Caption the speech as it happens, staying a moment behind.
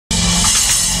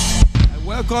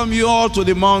welcome you all to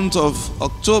the month of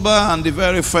October and the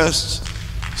very first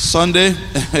Sunday.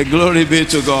 Glory be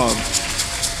to God.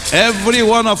 Every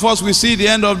one of us will see the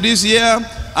end of this year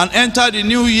and enter the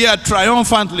new year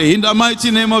triumphantly in the mighty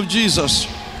name of Jesus.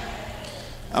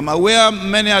 I'm aware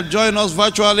many are joining us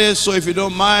virtually, so if you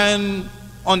don't mind,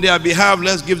 on their behalf,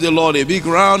 let's give the Lord a big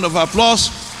round of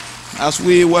applause as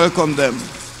we welcome them.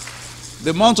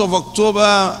 The month of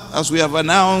October, as we have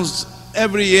announced,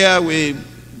 every year we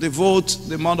devote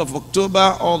the month of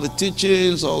October, all the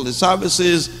teachings, all the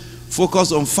services,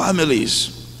 focus on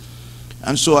families.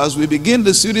 And so as we begin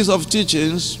the series of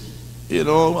teachings,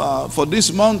 for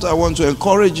this month, I want to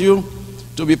encourage you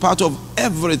to be part of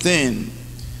everything.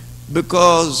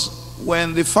 Because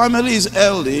when the family is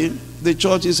healthy, the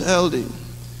church is healthy.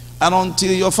 And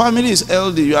until your family is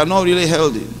healthy, you are not really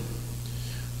healthy.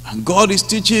 And God is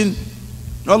teaching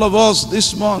all of us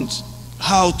this month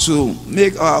how to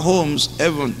make our homes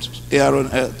heaven here on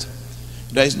earth.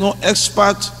 There is no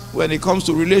expert when it comes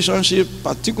to relationship,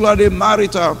 particularly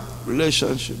marital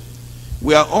relationship.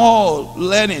 We are all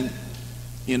learning,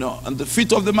 on the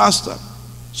feet of the master,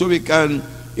 so we can,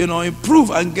 improve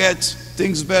and get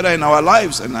things better in our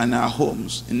lives and in our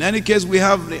homes. In any case, we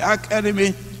have the arch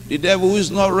enemy, the devil, who is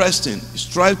not resting. He's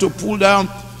trying to pull down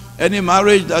any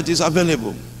marriage that is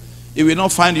available. He will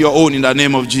not find your own in the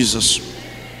name of Jesus.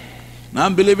 Now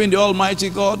I'm believing the Almighty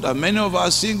God that many of our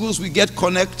singles will get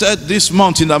connected this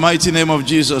month in the mighty name of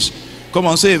Jesus. Come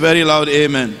on, say a very loud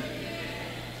amen.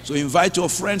 So invite your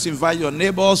friends, invite your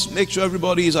neighbors, make sure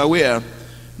everybody is aware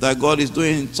that God is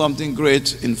doing something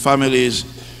great in families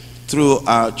through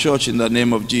our church in the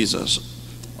name of Jesus.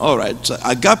 All right, so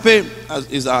agape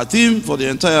is our theme for the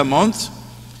entire month.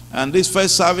 And this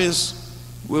first service,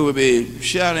 we will be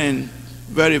sharing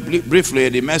very briefly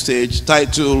the message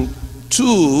titled,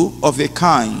 Two of a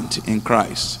Kind in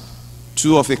Christ.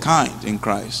 Two of a Kind in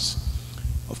Christ.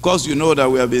 Of course, you know that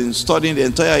we have been studying the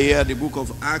entire year the book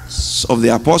of Acts of the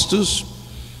Apostles.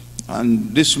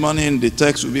 And this morning the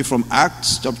text will be from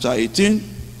Acts chapter 18.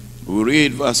 We'll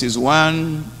read verses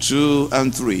 1, 2,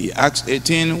 and 3. Acts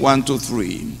 18, 1 to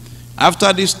 3.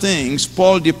 After these things,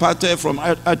 Paul departed from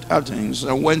Athens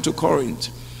and went to Corinth.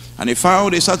 And he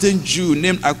found a certain Jew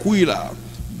named Aquila,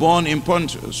 born in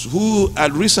Pontus, who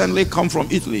had recently come from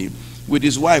Italy with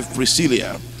his wife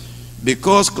Priscilla,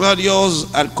 because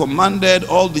Claudius had commanded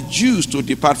all the Jews to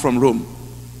depart from Rome.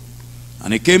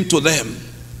 And he came to them.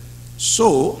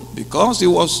 So, because he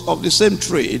was of the same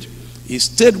trade, he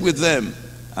stayed with them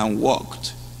and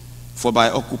worked. For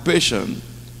by occupation,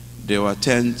 they were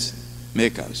tent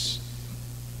makers.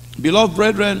 Beloved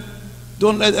brethren,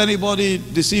 don't let anybody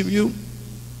deceive you.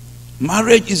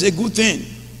 Marriage is a good thing,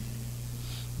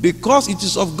 because it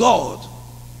is of God,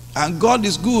 and God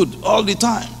is good all the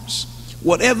times.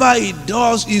 Whatever he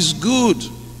does is good.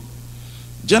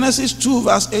 Genesis 2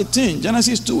 verse 18,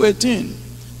 Genesis 2:18,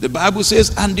 the Bible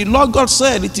says, and the Lord God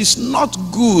said, it is not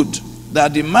good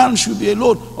that the man should be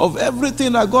alone. Of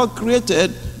everything that God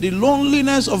created, the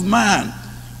loneliness of man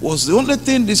was the only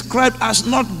thing described as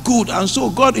not good. And so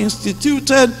God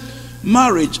instituted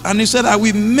marriage, and he said, I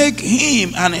will make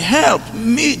him and help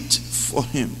meet for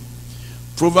him.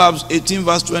 Proverbs 18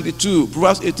 verse 22.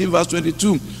 Proverbs 18 verse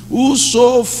 22.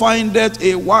 Whoso findeth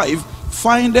a wife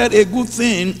findeth a good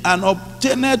thing and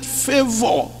obtaineth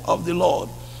favor of the Lord.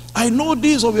 I know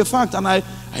this of a fact, and I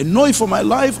know it for my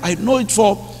life. I know it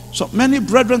for so many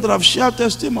brethren that have shared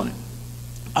testimony.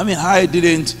 I mean, I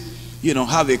didn't,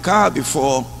 have a car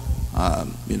before,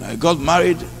 I got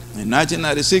married in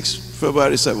 1996,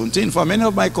 February 17. For many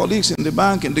of my colleagues in the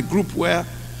bank, in the group where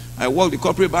I worked, the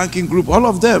corporate banking group, all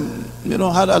of them,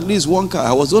 had at least one car.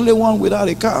 I was the only one without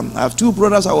a car. I have two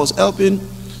brothers I was helping,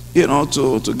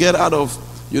 to get out of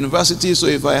university. So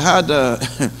if I had,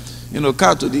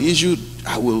 car to the issue,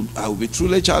 I will be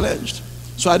truly challenged.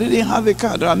 So I didn't have a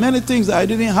car. There are many things that I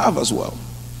didn't have as well.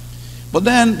 But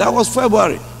then that was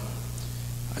February.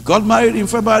 I got married in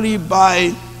February.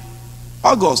 By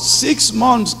August, 6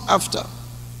 months after,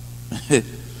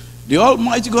 the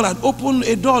Almighty God had opened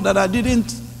a door that I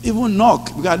didn't even knock,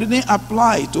 because I didn't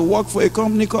apply to work for a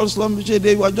company called Slumberjay.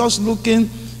 They were just looking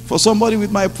for somebody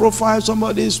with my profile.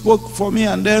 Somebody spoke for me,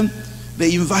 and then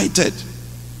they invited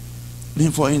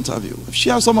me for interview. I've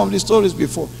shared some of these stories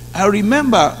before. I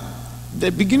remember the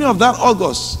beginning of that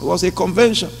August was a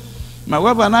convention. My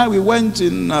wife and I, we went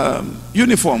in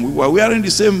uniform. We were wearing the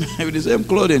same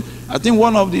clothing. I think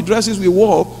one of the dresses we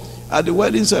wore at the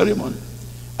wedding ceremony.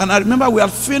 And I remember we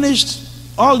had finished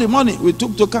all the money we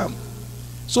took to come.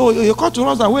 So you called to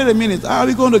us and wait a minute, how are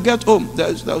we going to get home? There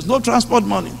was no transport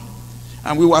money.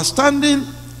 And we were standing,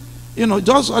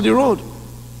 just at the road.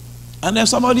 And then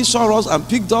somebody saw us and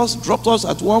picked us, dropped us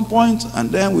at one point, and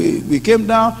then we came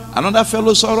down. Another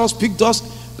fellow saw us, picked us.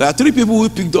 There are 3 people who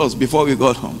picked us before we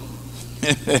got home.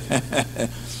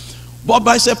 But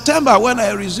by September, when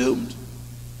I resumed,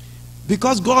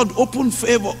 because God opened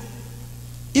favor,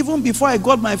 even before I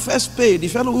got my first pay, the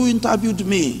fellow who interviewed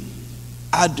me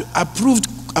had approved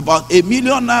about ₦1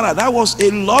 million. That was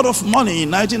a lot of money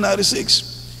in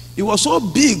 1996. It was so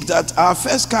big that our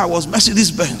first car was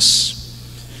Mercedes-Benz.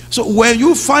 So when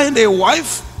you find a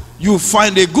wife, you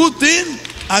find a good thing,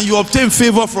 and you obtain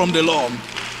favor from the Lord.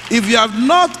 If you have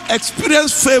not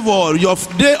experienced favor, your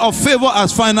day of favor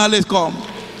has finally come.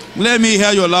 Let me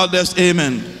hear your loudest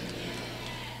amen.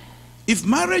 If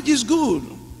marriage is good,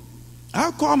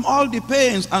 how come all the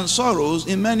pains and sorrows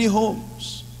in many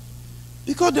homes?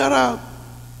 Because there are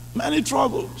many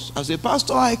troubles. As a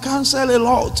pastor, I counsel a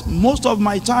lot. Most of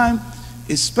my time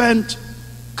is spent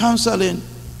counseling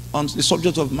on the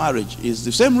subject of marriage. It's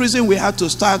the same reason we had to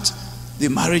start the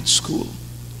marriage school.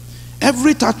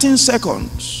 Every 13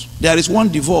 seconds, there is one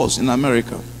divorce in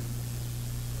America.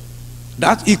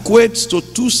 That equates to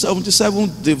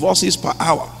 277 divorces per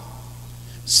hour.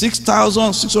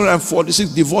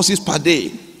 6,646 divorces per day.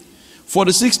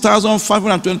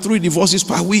 46,523 divorces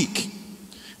per week.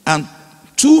 And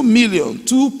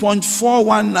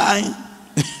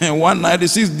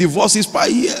 2,419,196 divorces per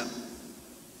year.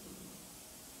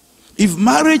 If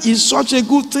marriage is such a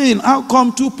good thing, how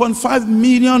come 2.5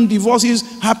 million divorces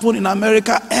happen in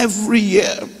America every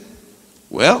year?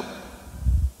 Well,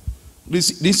 the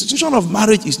institution of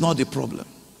marriage is not the problem,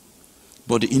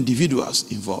 but the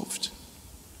individuals involved.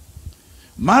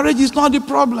 Marriage is not the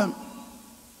problem.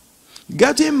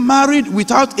 Getting married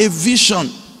without a vision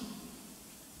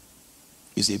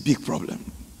is a big problem.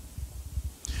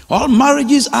 All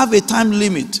marriages have a time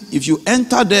limit if you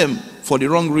enter them for the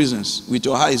wrong reasons with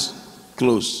your eyes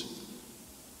closed.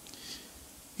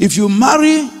 If you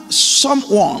marry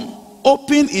someone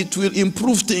hoping it will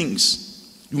improve things,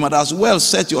 you might as well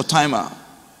set your timer.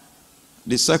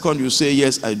 The second you say,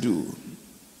 yes, I do.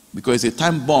 Because it's a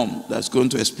time bomb that's going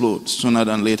to explode sooner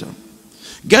than later.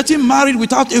 Getting married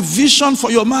without a vision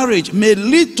for your marriage may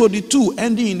lead to the two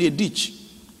ending in a ditch.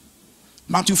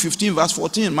 Matthew 15 verse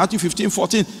 14. Matthew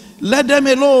 15:14. Let them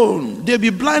alone. They be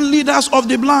blind leaders of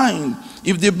the blind.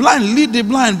 If the blind lead the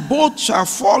blind, both shall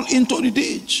fall into the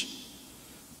ditch.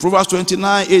 Proverbs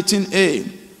 29:18a.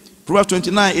 Proverbs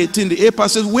 29:18. The A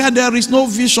part says, where there is no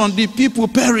vision, the people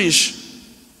perish.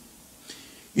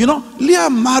 You know, Leah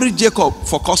married Jacob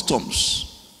for customs,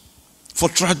 for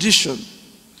tradition.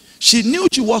 She knew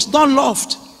she was not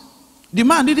loved. The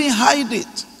man didn't hide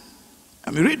it. I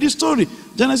mean, read this story.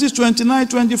 Genesis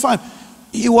 29:25.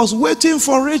 He was waiting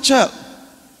for Rachel.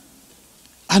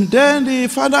 And then the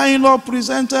father-in-law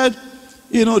presented,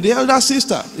 the elder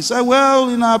sister. He said, well,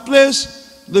 in our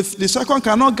place, the second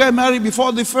cannot get married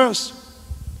before the first.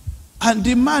 And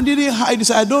the man didn't hide. He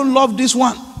said, I don't love this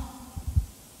one.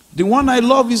 The one I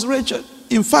love is Rachel.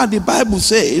 In fact, the Bible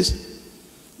says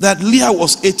that Leah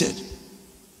was hated.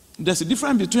 There's a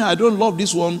difference between I don't love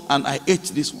this one and I hate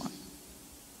this one.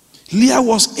 Leah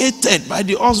was hated by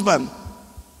the husband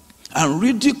and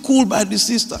ridiculed by the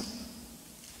sister.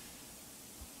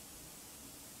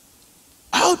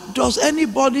 How does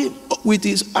anybody with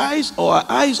his eyes or her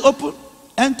eyes open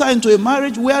enter into a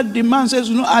marriage where the man says,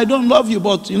 I don't love you,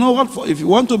 but you know what? If you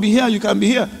want to be here, you can be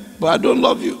here, but I don't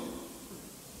love you.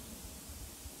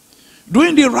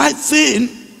 Doing the right thing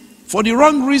for the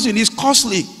wrong reason is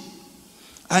costly.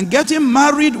 And getting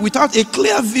married without a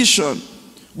clear vision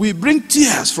will bring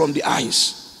tears from the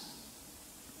eyes.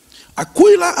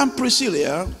 Aquila and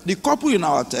Priscilla, the couple in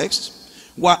our text,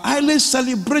 were highly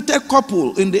celebrated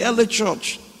couple in the early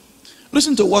church.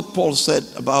 Listen to what Paul said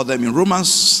about them in Romans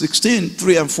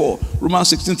 16:3-4.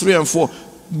 Romans 16:3-4.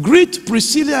 Greet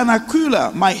Priscilla and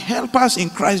Aquila, my helpers in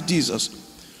Christ Jesus,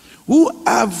 who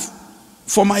have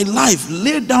for my life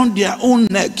laid down their own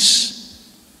necks,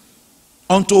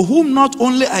 unto whom not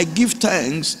only I give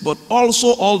thanks, but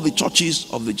also all the churches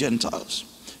of the Gentiles.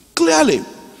 Clearly,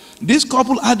 this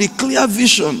couple had a clear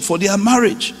vision for their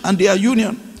marriage and their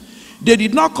union. They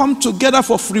did not come together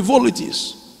for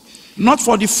frivolities, not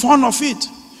for the fun of it,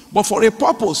 but for a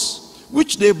purpose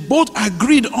which they both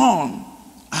agreed on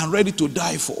and ready to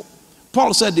die for.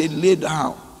 Paul said they laid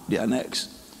down their necks.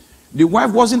 The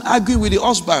wife wasn't arguing with the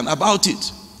husband about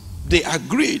it. They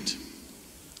agreed.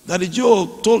 Daddy Joe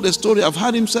told the story. I've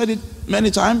heard him say it many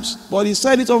times, but he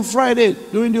said it on Friday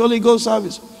during the Holy Ghost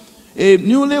service. A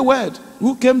newlywed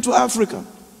who came to Africa.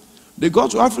 They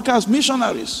got to Africa as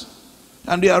missionaries,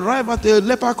 and they arrived at a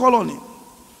leper colony.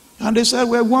 And they said,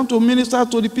 we want to minister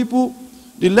to the people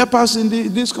the lepers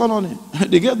in this colony.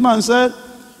 The gate man said,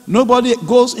 nobody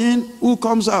goes in who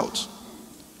comes out.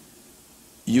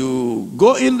 You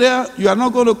go in there, you are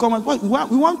not going to come out.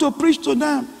 We want to preach to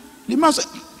them. The man said,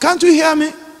 can't you hear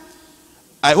me?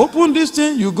 I open this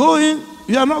thing, you go in,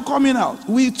 you are not coming out.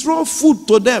 We throw food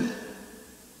to them.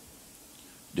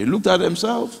 They looked at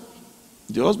themselves.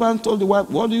 The husband told the wife,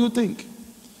 what do you think?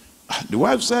 The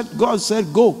wife said, God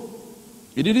said, go.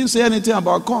 He didn't say anything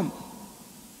about come.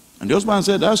 And the husband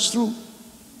said, that's true.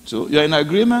 So you're in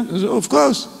agreement? He said, of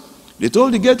course. They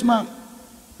told the gate man,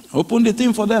 open the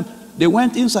thing for them. They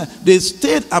went inside. They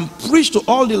stayed and preached to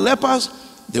all the lepers.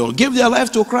 They all gave their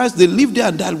life to Christ. They lived there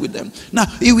and died with them. Now,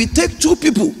 it will take two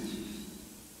people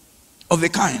of a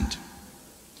kind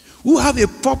who have a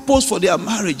purpose for their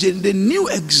marriage, and they knew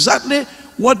exactly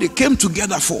what they came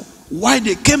together for, why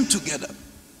they came together.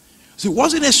 So it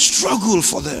wasn't a struggle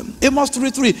for them. Amos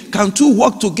 3:3, can two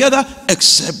work together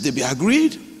except they be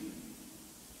agreed?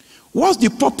 What's the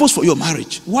purpose for your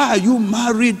marriage? Why are you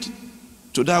married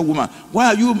to that woman? Why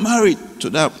are you married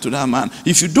to that man?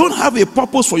 If you don't have a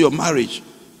purpose for your marriage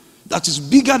that is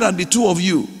bigger than the two of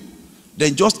you,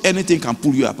 then just anything can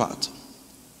pull you apart.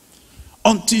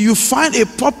 Until you find a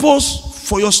purpose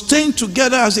for your staying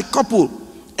together as a couple,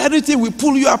 anything will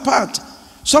pull you apart.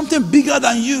 Something bigger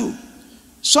than you.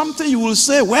 Something you will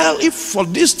say, well, if for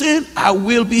this thing, I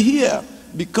will be here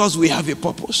because we have a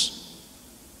purpose.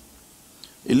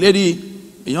 A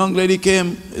young lady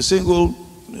came, a single,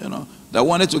 that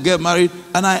wanted to get married,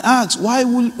 and I asked, why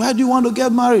do you want to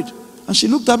get married? And she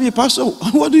looked at me, Pastor,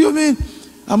 what do you mean?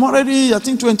 I'm already, I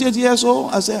think, 28 years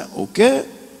old. I said, okay,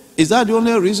 is that the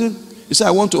only reason? He said,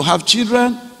 I want to have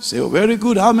children. I said, oh, very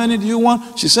good. How many do you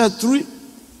want? She said, 3.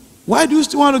 Why do you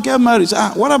still want to get married? She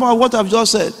said, what about what I've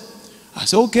just said? I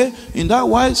said, okay, in that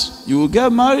wise, you will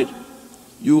get married,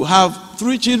 you have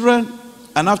 3 children,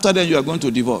 and after that you are going to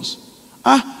divorce.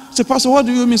 I said, Pastor, what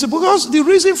do you mean? He said, because the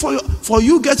reason for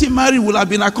you getting married will have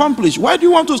been accomplished. Why do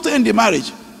you want to stay in the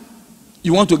marriage?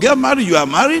 You want to get married, you are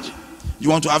married. You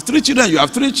want to have 3 children, you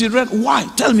have 3 children. Why?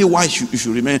 Tell me why you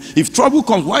should remain. If trouble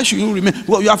comes, why should you remain?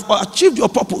 Well, you have achieved your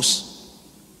purpose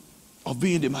of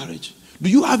being in the marriage. Do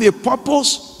you have a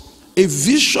purpose, a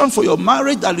vision for your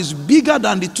marriage that is bigger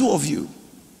than the two of you?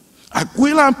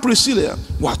 Aquila and Priscilla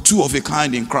were 2 of a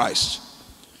kind in Christ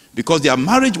because their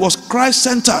marriage was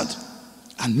Christ-centered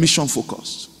and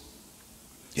mission-focused.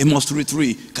 Amos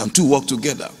 3:3, can 2 work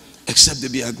together except they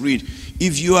be agreed?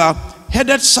 If you are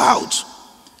headed south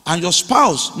and your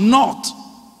spouse north,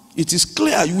 it is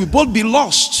clear you will both be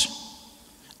lost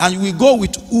and you will go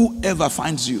with whoever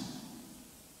finds you.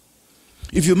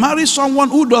 If you marry someone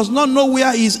who does not know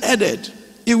where he is headed,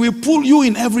 it will pull you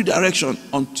in every direction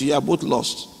until you are both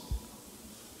lost.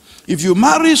 If you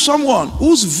marry someone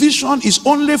whose vision is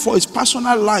only for his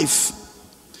personal life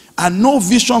and no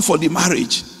vision for the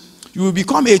marriage, you will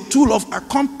become a tool of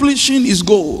accomplishing his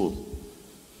goal,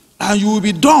 and you will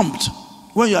be dumped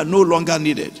when you are no longer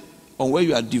needed or when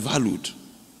you are devalued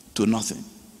to nothing.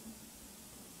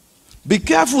 Be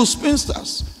careful,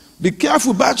 spinsters. Be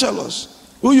careful, bachelors,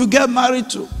 who you get married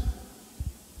to.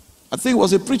 I think it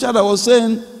was a preacher that was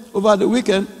saying over the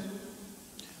weekend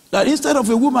that instead of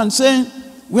a woman saying,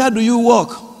 where do you work?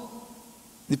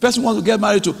 The person wants to get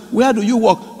married to, where do you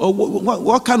work? Or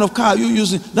what kind of car are you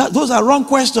using? Those are wrong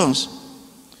questions.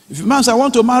 If a man says, I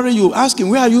want to marry you, ask him,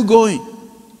 where are you going?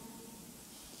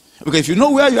 Because if you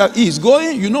know where he is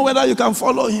going, you know whether you can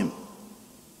follow him.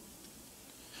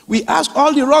 We ask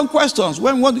all the wrong questions.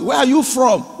 Where are you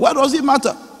from? What does it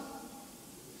matter?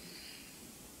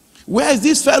 Where is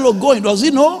this fellow going? Does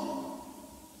he know?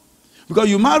 Because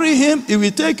you marry him, he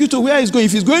will take you to where he's going.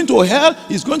 If he's going to hell,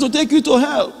 he's going to take you to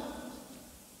hell.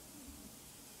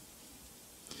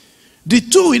 The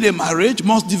two in a marriage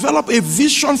must develop a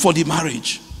vision for the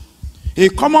marriage. A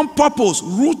common purpose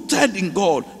rooted in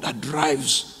God that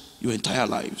drives your entire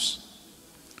lives.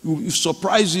 It will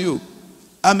surprise you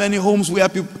how many homes where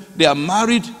people, they are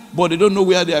married, but they don't know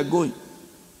where they are going.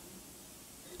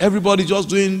 Everybody just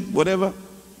doing whatever.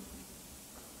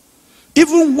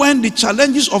 Even when the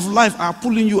challenges of life are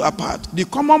pulling you apart, the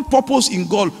common purpose in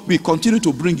God will continue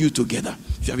to bring you together.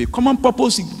 If you have a common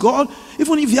purpose in God,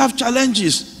 even if you have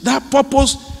challenges, that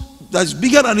purpose that's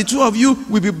bigger than the two of you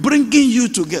will be bringing you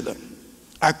together.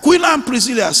 Aquila and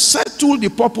Priscilla settled the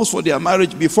purpose for their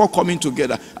marriage before coming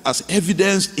together, as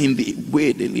evidenced in the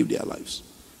way they live their lives.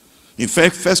 In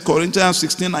fact, 1 Corinthians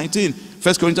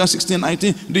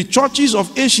 16:19, the churches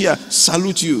of Asia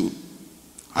salute you.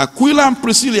 Aquila and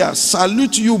Priscilla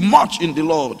salute you much in the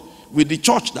Lord with the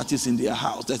church that is in their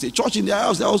house. There's a church in their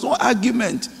house. There was no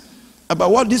argument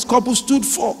about what this couple stood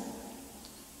for.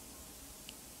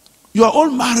 Your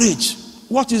own marriage,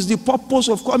 what is the purpose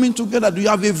of coming together? Do you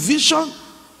have a vision?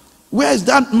 Where is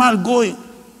that man going?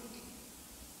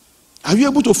 Are you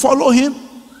able to follow him?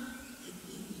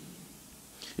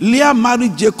 Leah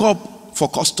married Jacob for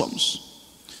customs.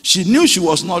 She knew she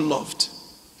was not loved.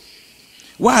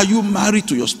 Why are you married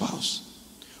to your spouse?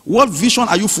 What vision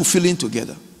are you fulfilling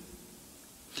together?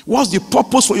 What's the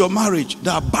purpose for your marriage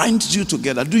that binds you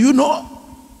together? Do you know?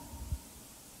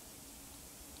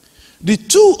 The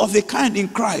two of a kind in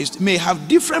Christ may have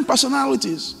different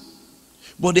personalities,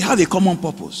 but they have a common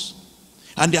purpose.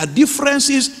 And their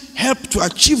differences help to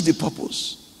achieve the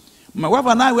purpose. My wife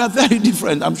and I, we are very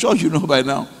different. I'm sure you know by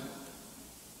now.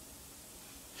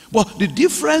 But the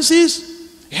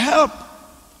differences help.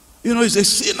 You know, it's a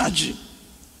synergy.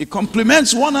 It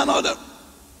complements one another.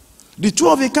 The two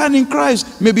of a kind in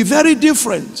Christ may be very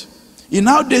different in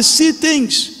how they see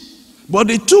things, but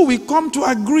the two will come to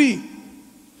agree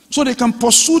so they can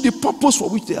pursue the purpose for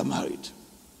which they are married.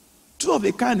 Two of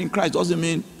a kind in Christ doesn't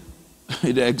mean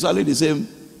they're exactly the same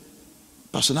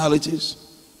personalities.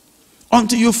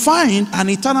 Until you find an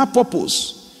eternal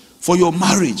purpose for your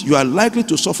marriage, you are likely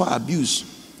to suffer abuse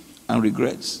and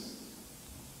regrets.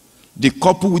 The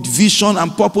couple with vision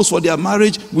and purpose for their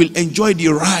marriage will enjoy the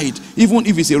ride, even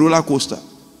if it's a roller coaster.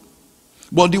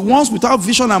 But the ones without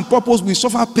vision and purpose will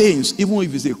suffer pains, even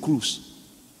if it's a cruise.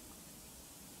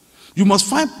 You must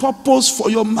find purpose for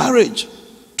your marriage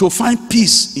to find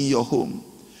peace in your home.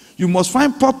 You must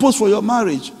find purpose for your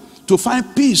marriage to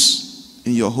find peace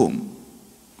in your home.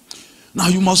 Now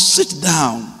you must sit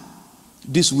down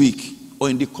this week or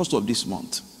in the course of this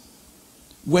month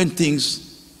when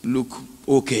things look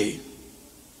okay.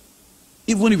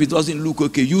 Even if it doesn't look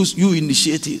okay, you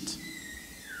initiate it.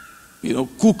 You know,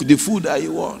 cook the food that he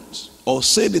wants or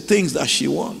say the things that she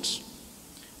wants.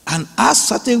 And ask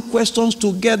certain questions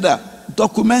together.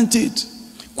 Document it.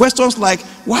 Questions like,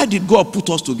 why did God put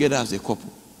us together as a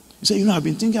couple? You say, you know, I've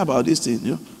been thinking about this thing.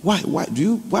 You know, why do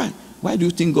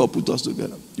you think God put us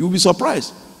together? You will be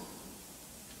surprised.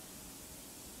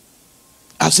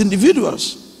 As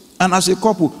individuals and as a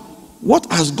couple, what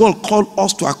has God called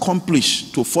us to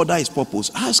accomplish to further his purpose?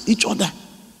 Ask each other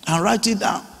and write it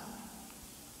down.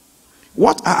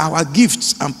 What are our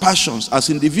gifts and passions as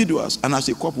individuals and as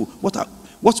a couple?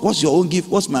 What's your own gift?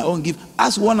 What's my own gift?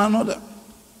 Ask one another.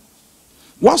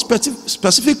 What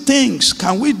specific things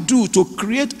can we do to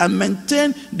create and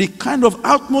maintain the kind of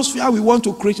atmosphere we want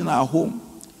to create in our home?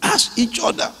 Ask each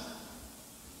other.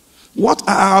 What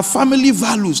are our family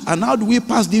values and how do we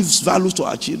pass these values to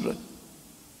our children?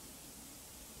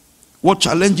 What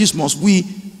changes must we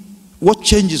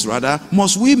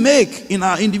make in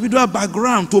our individual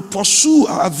background to pursue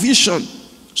our vision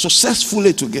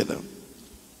successfully together?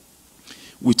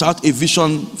 Without a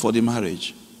vision for the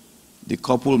marriage, the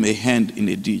couple may end in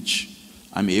a ditch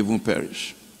and may even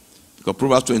perish. Because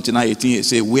Proverbs 29:18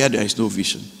 says, where there is no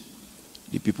vision,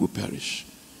 the people perish.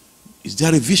 Is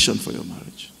there a vision for your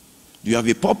marriage? Do you have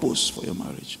a purpose for your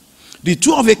marriage? The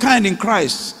two of a kind in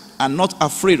Christ are not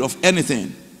afraid of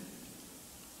anything.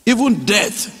 Even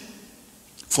death,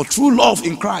 for true love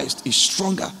in Christ is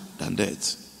stronger than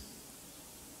death.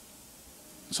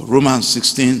 So Romans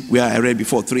 16, where I read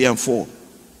before 3 and 4,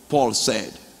 Paul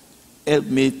said, help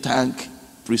me thank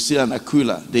Priscilla and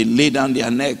Aquila. They lay down their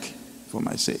neck for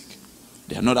my sake.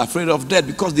 They are not afraid of death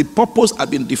because the purpose has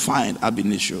been defined, has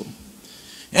been issued.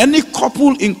 Any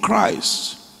couple in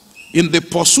Christ, in the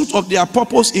pursuit of their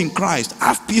purpose in Christ,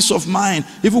 have peace of mind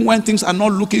even when things are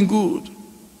not looking good.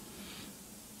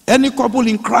 Any couple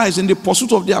in Christ in the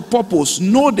pursuit of their purpose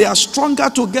know they are stronger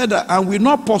together and will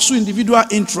not pursue individual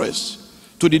interests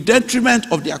to the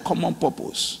detriment of their common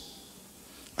purpose.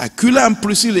 Aquila and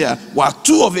Priscilla were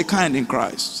two of a kind in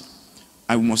Christ,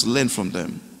 and we must learn from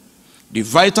them. The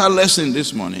vital lesson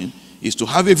this morning is to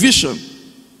have a vision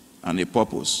and a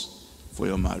purpose for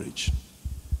your marriage.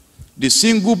 The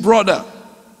single brother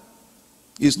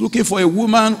is looking for a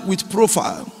woman with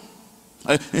profile.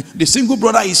 The single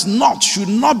brother should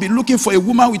not be looking for a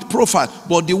woman with profile,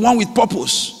 but the one with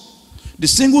purpose. The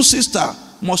single sister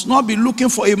must not be looking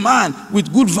for a man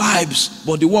with good vibes,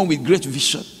 but the one with great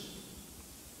vision.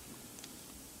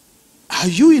 Are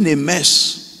you in a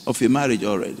mess of a marriage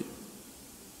already?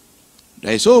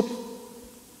 There is hope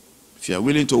if you are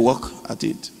willing to work at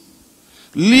it.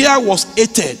 Leah was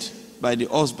hated by the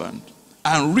husband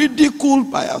and ridiculed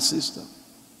by her sister.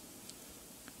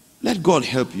 Let God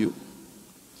help you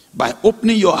by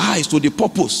opening your eyes to the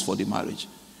purpose for the marriage.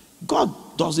 God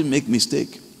doesn't make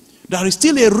mistake. There is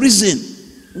still a reason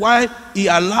why he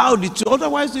allowed it to.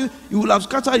 Otherwise, you will have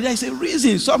scattered. There is a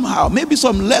reason somehow. Maybe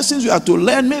some lessons you have to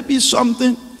learn. Maybe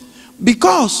something.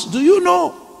 Because, do you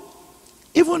know,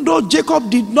 Even though Jacob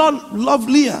did not love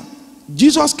Leah,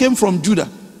 Jesus came from Judah,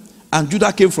 and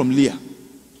Judah came from Leah.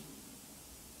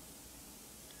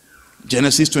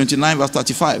 Genesis 29 verse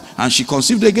 35, and she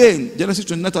conceived again. Genesis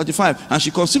 29 35, and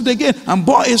she conceived again and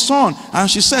bore a son, and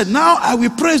she said, now I will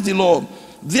praise the Lord.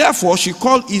 Therefore she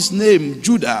called his name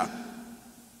Judah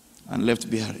and left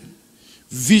bearing.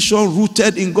 Vision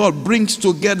rooted in God brings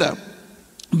together,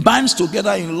 binds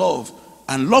together in love,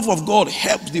 and love of God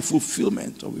helps the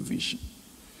fulfillment of a vision.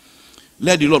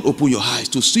 Let the Lord open your eyes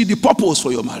to see the purpose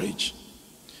for your marriage,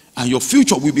 and your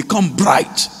future will become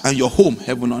bright, and your home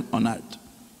heaven on earth.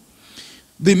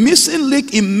 The missing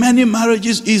link in many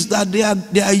marriages is that they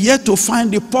are yet to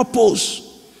find the purpose,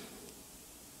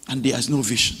 and there is no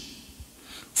vision.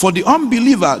 For the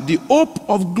unbeliever, the hope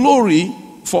of glory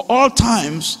for all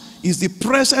times is the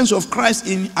presence of Christ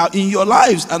in your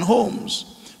lives and homes.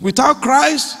 Without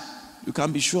Christ, you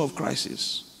can be sure of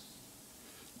crisis.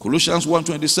 Colossians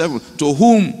 1:27, to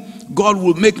whom God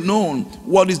will make known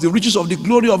what is the riches of the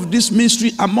glory of this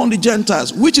mystery among the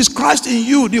Gentiles, which is Christ in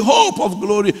you, the hope of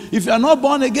glory. If you are not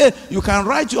born again, you can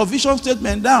write your vision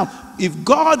statement down. If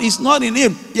God is not in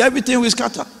him, everything will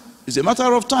scatter. It's a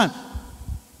matter of time.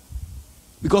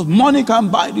 Because money can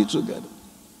bind it together.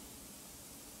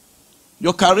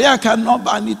 Your career cannot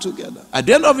bind it together. At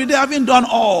the end of the day, having done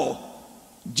all,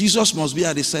 Jesus must be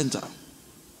at the center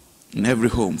in every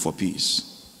home for peace.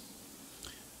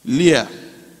 Leah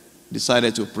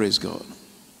decided to praise God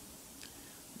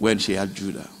when she had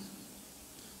Judah,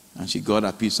 and she got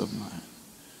a peace of mind.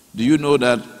 Do you know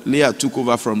that Leah took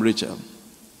over from Rachel?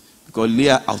 Because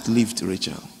Leah outlived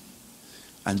Rachel,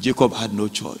 and Jacob had no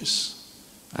choice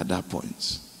at that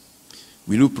point.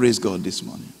 Will you praise God this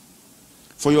morning?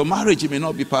 For your marriage, it may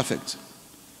not be perfect,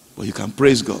 but you can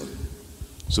praise God.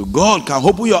 So God can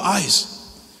open your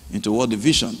eyes into what the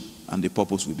vision and the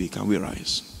purpose will be. Can we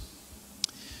rise?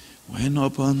 When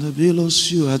upon the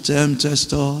billows you are tempted,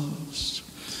 tossed,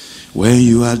 when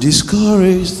you are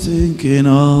discouraged, thinking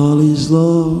all is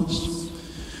lost,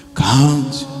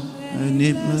 count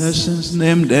any blessings,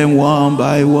 name them one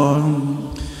by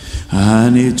one,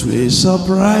 and it will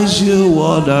surprise you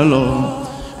what the Lord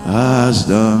has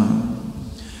done.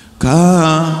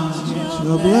 Count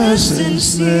your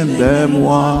blessings, name them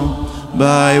one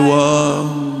by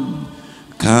one.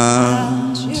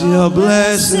 Count your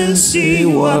blessings, see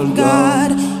what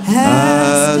God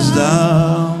has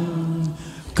done.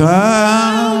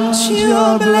 Count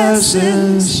your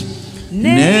blessings,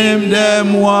 name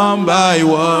them one by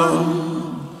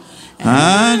one,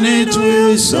 and it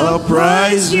will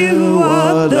surprise you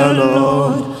what the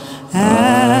Lord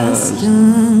has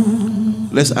done.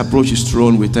 Let's approach his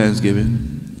throne with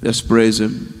thanksgiving. Let's praise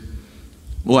him.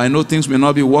 Oh, I know things may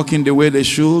not be working the way they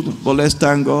should, but let's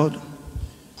thank God.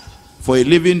 For a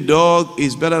living dog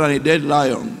is better than a dead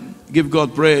lion. Give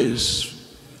God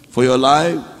praise for your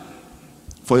life,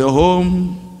 for your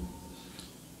home.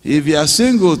 If you are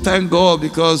single, thank God,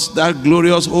 because that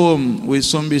glorious home will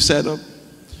soon be set up.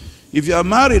 If you are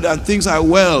married and things are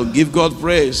well, give God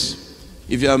praise.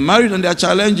 If you are married and there are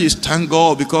challenges, thank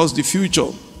God, because the future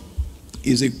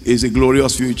is a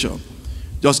glorious future.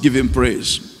 Just give him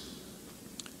praise.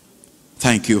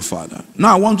 Thank you, Father.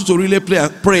 Now I want you to really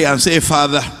pray and say,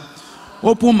 Father,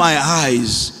 open my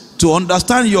eyes to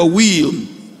understand your will,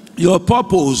 your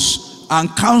purpose,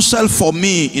 and counsel for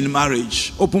me in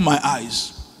marriage. Open my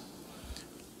eyes.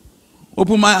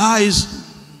 Open my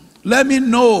eyes. Let me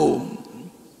know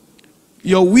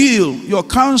your will, your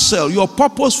counsel, your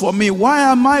purpose for me. Why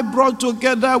am I brought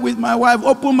together with my wife?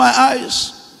 Open my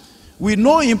eyes. We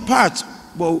know in part,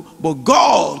 but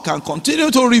God can continue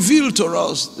to reveal to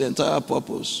us the entire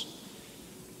purpose.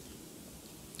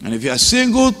 And if you are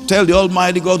single, tell the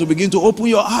Almighty God to begin to open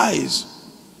your eyes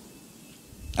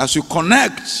as you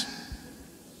connect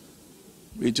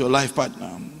with your life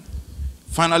partner.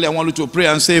 Finally, I want you to pray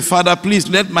and say, Father, please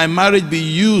let my marriage be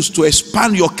used to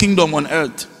expand your kingdom on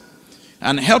earth,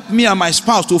 and help me and my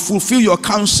spouse to fulfill your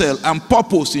counsel and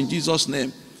purpose in Jesus'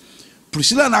 name.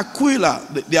 Priscilla and Aquila,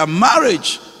 their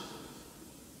marriage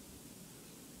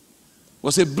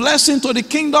was a blessing to the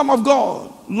kingdom of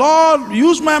God. Lord,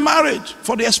 use my marriage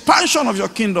for the expansion of your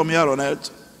kingdom here on earth.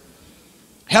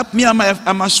 Help me and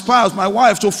my spouse, my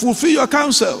wife, to fulfill your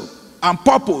counsel and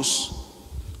purpose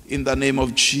in the name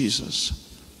of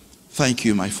Jesus. Thank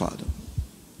you, my Father.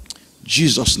 In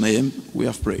Jesus' name we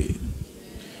have prayed.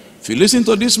 If you listen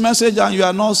to this message and you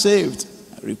are not saved,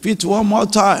 I repeat one more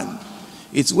time.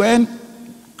 It's when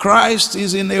Christ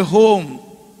is in a home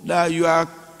that you are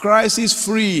crisis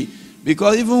free.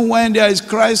 Because even when there is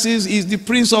crisis, he is the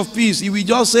Prince of Peace. He will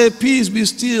just say, peace be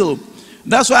still.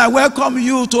 That's why I welcome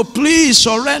you to please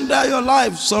surrender your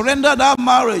life. Surrender that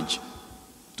marriage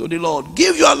to the Lord.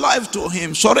 Give your life to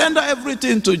Him. Surrender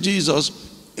everything to Jesus.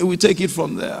 He will take it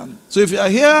from there. So if you are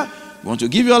here, you want to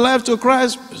give your life to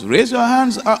Christ, raise your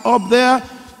hands up there.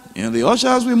 And the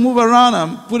ushers will move around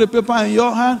and put a paper in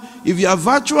your hand. If you are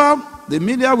virtual, the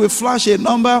media will flash a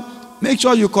number. Make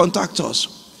sure you contact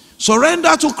us.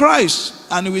 Surrender to Christ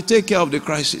and He will take care of the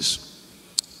crisis.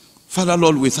 Father,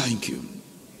 Lord, we thank you.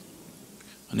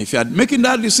 And if you are making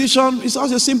that decision, it's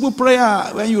also a simple prayer.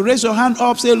 When you raise your hand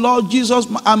up, say, Lord Jesus,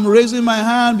 I'm raising my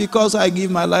hand because I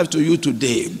give my life to you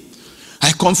today.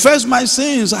 I confess my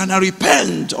sins and I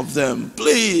repent of them.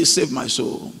 Please save my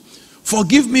soul.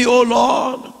 Forgive me, O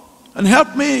Lord, and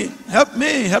help me, help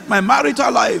my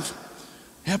marital life.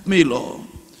 Help me, Lord.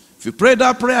 If you pray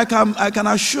that prayer, I can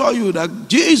assure you that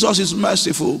Jesus is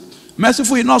merciful.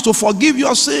 Merciful enough to forgive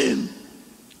your sin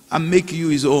and make you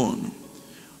His own.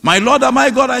 My Lord and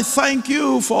my God, I thank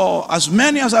you for as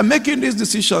many as are making this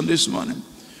decision this morning.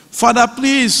 Father,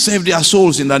 please save their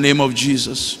souls in the name of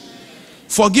Jesus.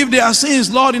 Forgive their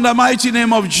sins, Lord, in the mighty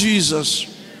name of Jesus.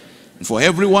 And for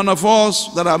every one of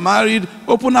us that are married,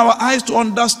 open our eyes to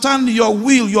understand your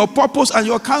will, your purpose, and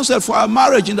your counsel for our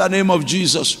marriage in the name of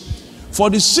Jesus.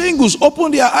 For the singles,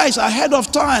 open their eyes ahead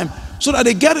of time so that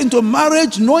they get into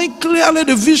marriage knowing clearly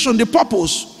the vision, the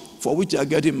purpose for which they are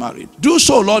getting married. Do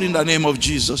so, Lord, in the name of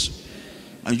Jesus.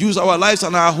 And use our lives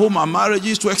and our home and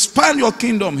marriages to expand your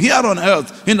kingdom here on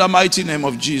earth in the mighty name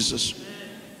of Jesus.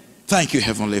 Thank you,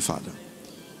 Heavenly Father.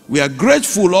 We are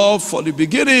grateful, Lord, for the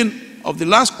beginning of the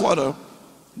last quarter,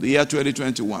 the year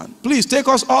 2021. Please take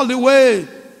us all the way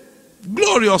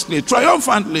gloriously,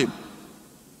 triumphantly,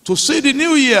 to see the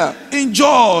new year in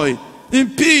joy,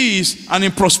 in peace, and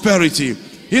in prosperity.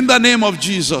 In the name of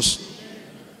Jesus.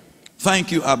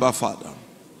 Thank you, Abba Father.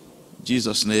 In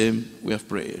Jesus' name we have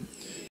prayed.